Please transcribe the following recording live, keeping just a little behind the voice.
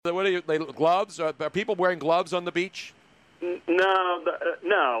What are you? Gloves? Are people wearing gloves on the beach?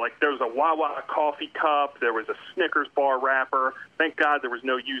 No. Like there was a Wawa coffee cup. There was a Snickers bar wrapper. Thank God there was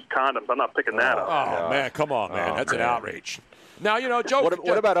no used condoms. I'm not picking that up. Oh, man. Come on, man. That's an outrage. Now, Joe.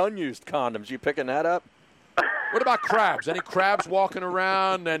 What about unused condoms? You picking that up? What about crabs? Any crabs walking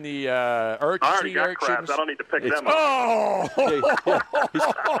around? Any urchins? I already got crabs. I don't need to pick them up. Oh!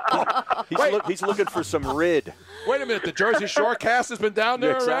 He's looking for some rid. Wait a minute. The Jersey Shore cast has been down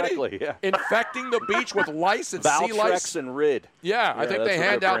there already? Exactly, yeah. Infecting the beach with lice and sea lice? Valtrex and rid. Yeah, I think they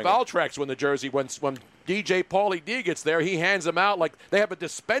hand out Valtrex when when DJ Paulie D gets there. He hands them out like they have a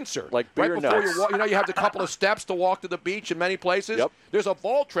dispenser. Like beer right before nuts. you walk. You have a couple of steps to walk to the beach in many places. Yep. There's a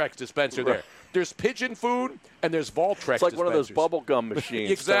Valtrex dispenser there. There's pigeon food and there's Valtrex. It's like dispensers. one of those bubble gum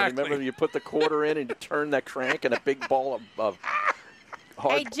machines. Exactly. Tony. Remember, you put the quarter in and you turn that crank and a big ball of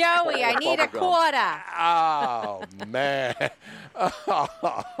hard. Hey, Joey, I need a quarter. Oh, man.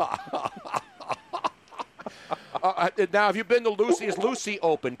 Now, have you been to Lucy? Is Lucy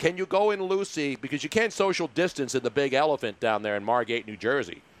open? Can you go in Lucy? Because you can't social distance in the Big Elephant down there in Margate, New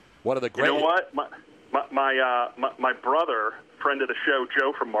Jersey. One of the great. You know what? My brother, friend of the show,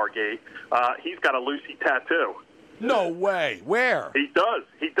 Joe from Margate, he's got a Lucy tattoo. No way. Where? He does.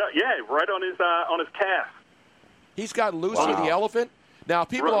 Yeah, right on his calf. He's got Lucy the elephant. Now,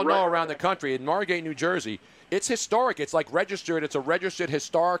 people don't know around the country, in Margate, New Jersey, it's historic. It's like registered. It's a registered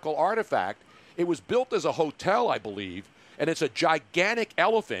historical artifact. It was built as a hotel, I believe, and it's a gigantic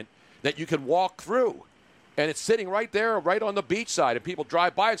elephant that you can walk through. And it's sitting right there, right on the beach side, and people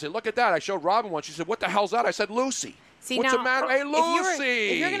drive by and say, look at that. I showed Robin one. She said, what the hell's that? I said, Lucy. See, What's now, the matter? Hey, Lucy!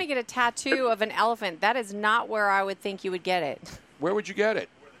 If you're going to get a tattoo of an elephant, that is not where I would think you would get it. Where would you get it?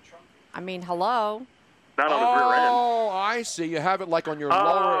 I mean, hello? Not on the rear end. Oh, I see. You have it like on your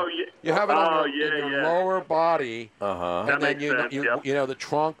lower. Yeah. You have it on your lower body. Uh-huh. And then you know the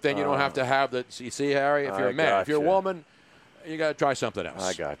trunk. Then you don't have to have the. You see, Harry, if you're a man, if you're a woman, you got to try something else.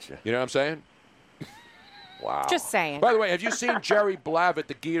 I got you. You know what I'm saying? Wow. Just saying. By the way, have you seen Jerry Blavitt,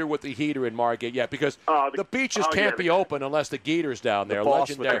 the Geeter with the heater in Margate yet? Because the beaches can't be open unless the Geeter's down there. The boss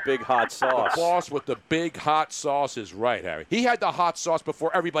Legendary. with the big hot sauce. The boss with the big hot sauce is right, Harry. He had the hot sauce before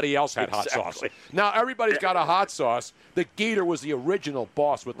everybody else had hot sauce. Now everybody's got a hot sauce. The Geeter was the original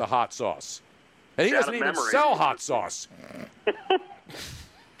boss with the hot sauce. And he doesn't even sell hot sauce.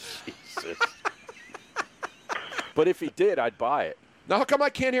 Jesus. But if he did, I'd buy it. Now, how come I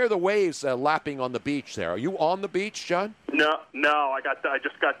can't hear the waves lapping on the beach there? Are you on the beach, John? No. I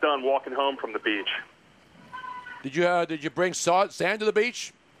just got done walking home from the beach. Did you bring sand to the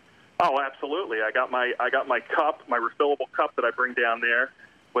beach? Oh, absolutely. I got my cup, my refillable cup that I bring down there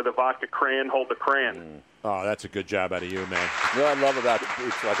with a vodka cran. Hold the cran. Oh, that's a good job out of you, man. You know what I love about the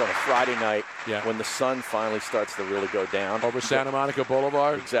beach? Like on a Friday night, when the sun finally starts to really go down. Over Santa Monica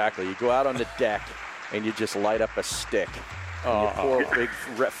Boulevard? Exactly. You go out on the deck and you just light up a stick. And you pour a big,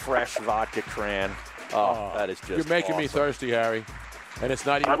 fresh vodka cran. That is just You're making me thirsty, Harry. And it's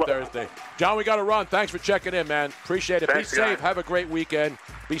not even Thursday. John, we got to run. Thanks for checking in, man. Appreciate it. Thanks, Be safe. guys. Have a great weekend.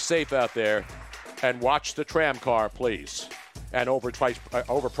 Be safe out there. And watch the tram car, please. And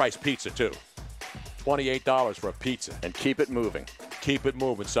overpriced pizza, too. $28 for a pizza. And keep it moving. Keep it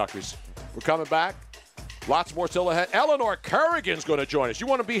moving, suckers. We're coming back. Lots more still ahead. Eleanor Kerrigan's going to join us. You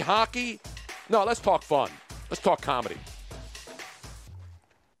want to be hockey? No, let's talk fun. Let's talk comedy.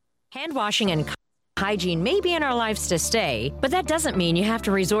 Hand washing and hygiene may be in our lives to stay, but that doesn't mean you have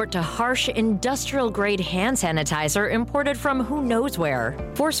to resort to harsh industrial-grade hand sanitizer imported from who knows where.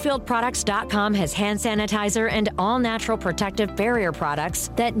 ForcefieldProducts.com has hand sanitizer and all-natural protective barrier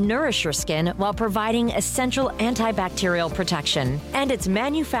products that nourish your skin while providing essential antibacterial protection. And it's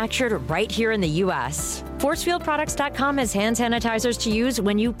manufactured right here in the U.S. ForcefieldProducts.com has hand sanitizers to use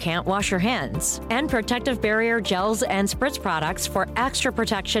when you can't wash your hands, and protective barrier gels and spritz products for extra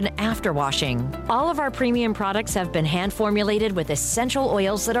protection after washing. All of our premium products have been hand formulated with essential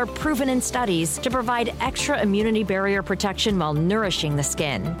oils that are proven in studies to provide extra immunity barrier protection while nourishing the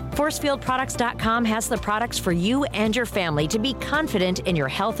skin. ForcefieldProducts.com has the products for you and your family to be confident in your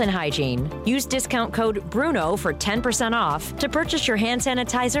health and hygiene. Use discount code BRUNO for 10% off to purchase your hand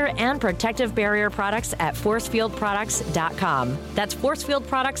sanitizer and protective barrier products at ForcefieldProducts.com. That's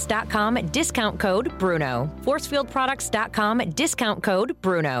ForcefieldProducts.com, discount code BRUNO. ForcefieldProducts.com, discount code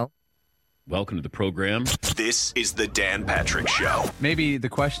BRUNO. Welcome to the program. This is the Dan Patrick Show. Maybe the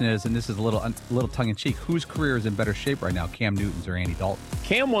question is, and this is a little tongue-in-cheek, whose career is in better shape right now, Cam Newton's or Andy Dalton?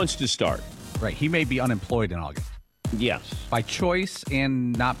 Cam wants to start. Right. He may be unemployed in August. Yes. By choice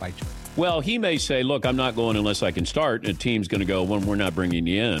and not by choice. Well, he may say, look, I'm not going unless I can start. And a team's going to go, well, we're not bringing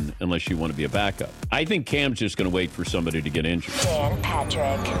you in unless you want to be a backup. I think Cam's just going to wait for somebody to get injured. Dan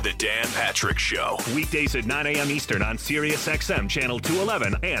Patrick. The Dan Patrick Show. Weekdays at 9 a.m. Eastern on SiriusXM Channel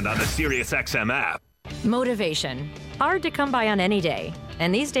 211 and on the SiriusXM app. Motivation. Hard to come by on any day.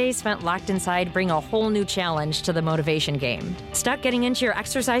 And these days spent locked inside bring a whole new challenge to the motivation game. Stuck getting into your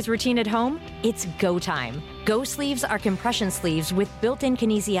exercise routine at home? It's go time. Go Sleeves are compression sleeves with built-in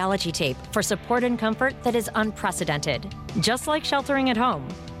kinesiology tape for support and comfort that is unprecedented. Just like sheltering at home.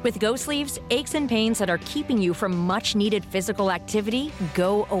 With Go Sleeves, aches and pains that are keeping you from much-needed physical activity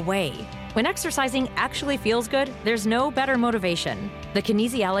go away. When exercising actually feels good, there's no better motivation. The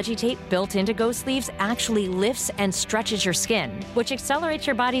kinesiology tape built into Go Sleeves actually lifts and stretches your skin, which accelerates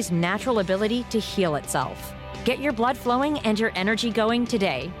your body's natural ability to heal itself. Get your blood flowing and your energy going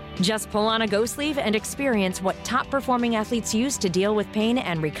today. Just pull on a Go Sleeve and experience what top-performing athletes use to deal with pain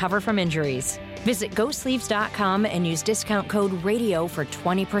and recover from injuries. Visit GoSleeves.com and use discount code RADIO for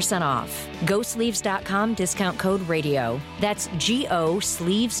 20% off. GoSleeves.com, discount code RADIO. That's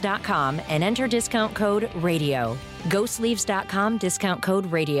GoSleeves.com and enter discount code RADIO. GoSleeves.com, discount code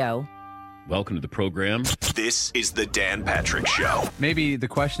RADIO. Welcome to the program. This is the Dan Patrick Show. Maybe the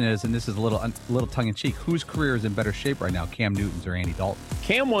question is, and this is a little tongue-in-cheek, whose career is in better shape right now, Cam Newton's or Andy Dalton?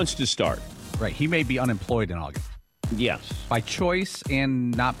 Cam wants to start. Right. He may be unemployed in August. Yes. By choice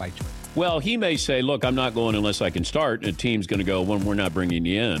and not by choice. Well, he may say, look, I'm not going unless I can start. And a team's going to go, well, we're not bringing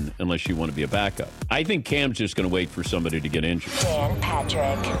you in unless you want to be a backup. I think Cam's just going to wait for somebody to get injured. Dan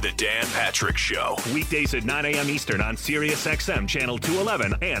Patrick. The Dan Patrick Show. Weekdays at 9 a.m. Eastern on SiriusXM Channel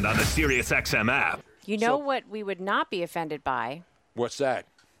 211 and on the SiriusXM app. You know what we would not be offended by? What's that?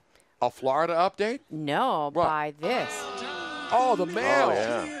 A Florida update? No, What? by this. Oh, the mail. Oh,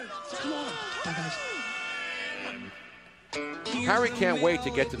 yeah. Harry can't wait to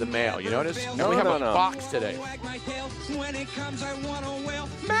get to the mail. You notice? And we have a box today.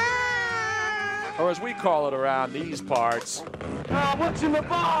 Or as we call it around these parts. What's in the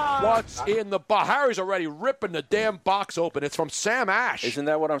box? What's in the box? Harry's already ripping the damn box open. It's from Sam Ash. Isn't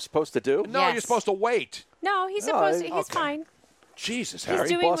that what I'm supposed to do? No, Yes. you're supposed to wait. No, he's supposed to. He's fine. Jesus, He's Harry.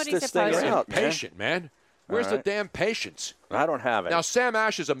 doing what he's supposed to. out, man. Patient, man. Where's All right. the damn patience? I don't have it. Now, Sam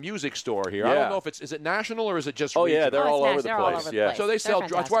Ash is a music store here. I Yeah. don't know if is it national or is it just Oh, yeah, regional? they're all over the They're all place. over the Yeah. place. So they They're sell.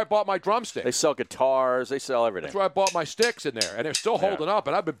 That's fantastic. where I bought my drumsticks. They sell guitars. They sell everything. That's where I bought my sticks in there, and they're still holding up.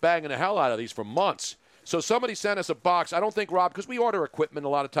 And I've been banging the hell out of these for months. So somebody sent us a box. I don't think Rob, because we order equipment a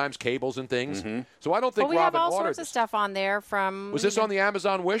lot of times, cables and things. So I don't think Well, we have Robin all ordered sorts of this. stuff on there from. Was this on the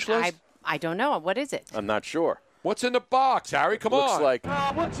Amazon wish list? I don't know. What is it? I'm not sure. What's in the box, Harry? Come Looks on. like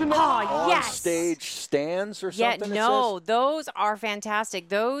Oh, yes. stage stands or Yeah, something. no, It says? those are fantastic.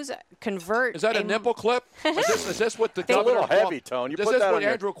 Those convert. Is that a nipple clip? Is this what the It's a governor? little heavy, Tone. You Is put this that what on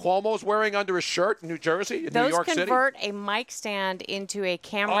your- Andrew Cuomo's wearing under his shirt in New Jersey, in New Those York City? convert a mic stand into a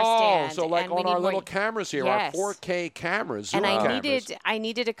camera Oh, stand. so like and we on need our more- little cameras here, Yes. our 4K cameras. And Zoom I cameras.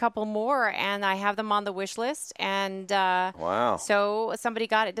 needed a couple more, and I have them on the wish list. And Wow. so somebody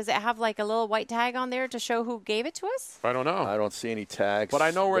got it. Does it have like a little white tag on there to show who gave it to us? I don't know. I don't see any tags. But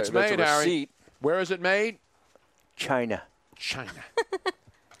I know where it's There's made, a Harry. receipt. Where is it made? China. China.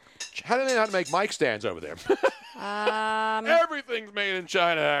 How do they know how to make mic stands over there? Everything's made in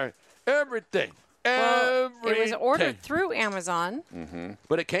China, Harry. Everything. Well, Everything. it was ordered through Amazon.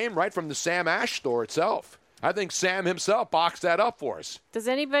 But it came right from the Sam Ash store itself. I think Sam himself boxed that up for us. Can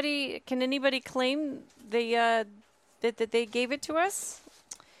anybody claim that they gave it to us?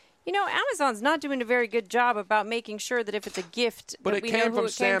 You know, Amazon's not doing a very good job about making sure that if it's a gift, But that it we know came who from it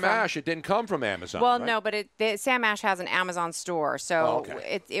came Sam from. Ash. It didn't come from Amazon. Well, right? no, but Sam Ash has an Amazon store, so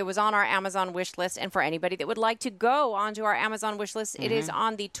it was on our Amazon wish list. And for anybody that would like to go onto our Amazon wish list, it is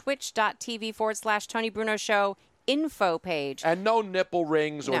on the twitch.tv/Tony Bruno Show info page. And no nipple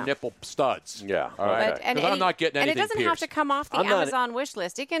rings or No. nipple studs. Yeah. All right. okay. Because I'm not getting anything And it doesn't have pierced. to come off the I'm not- Amazon wish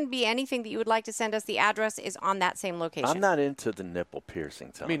list. It can be anything that you would like to send us. The address is on that same location. I'm not into the nipple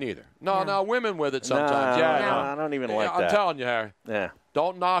piercing, Tony. Me neither. No, women with it sometimes. No, yeah, no, no. I don't even Yeah, like I'm that. telling you, Harry. Yeah.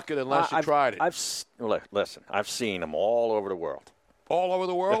 Don't knock it unless you I've tried it. Listen, I've seen them all over the world. All over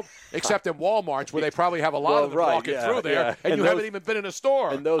the world, except in Walmarts, where they probably have a lot Well, of them right, walking yeah, through there, yeah. and And you those- haven't even been in a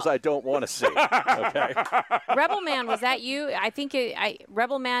store. And those I don't want to see. Okay. Rebel Man, was that you? I think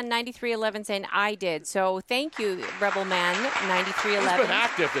Rebel Man 9311 saying I did. So thank you, Rebel Man He's 9311. been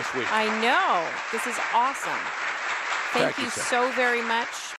active this week. I know. This is awesome. Thank Thank you, you sir. so very much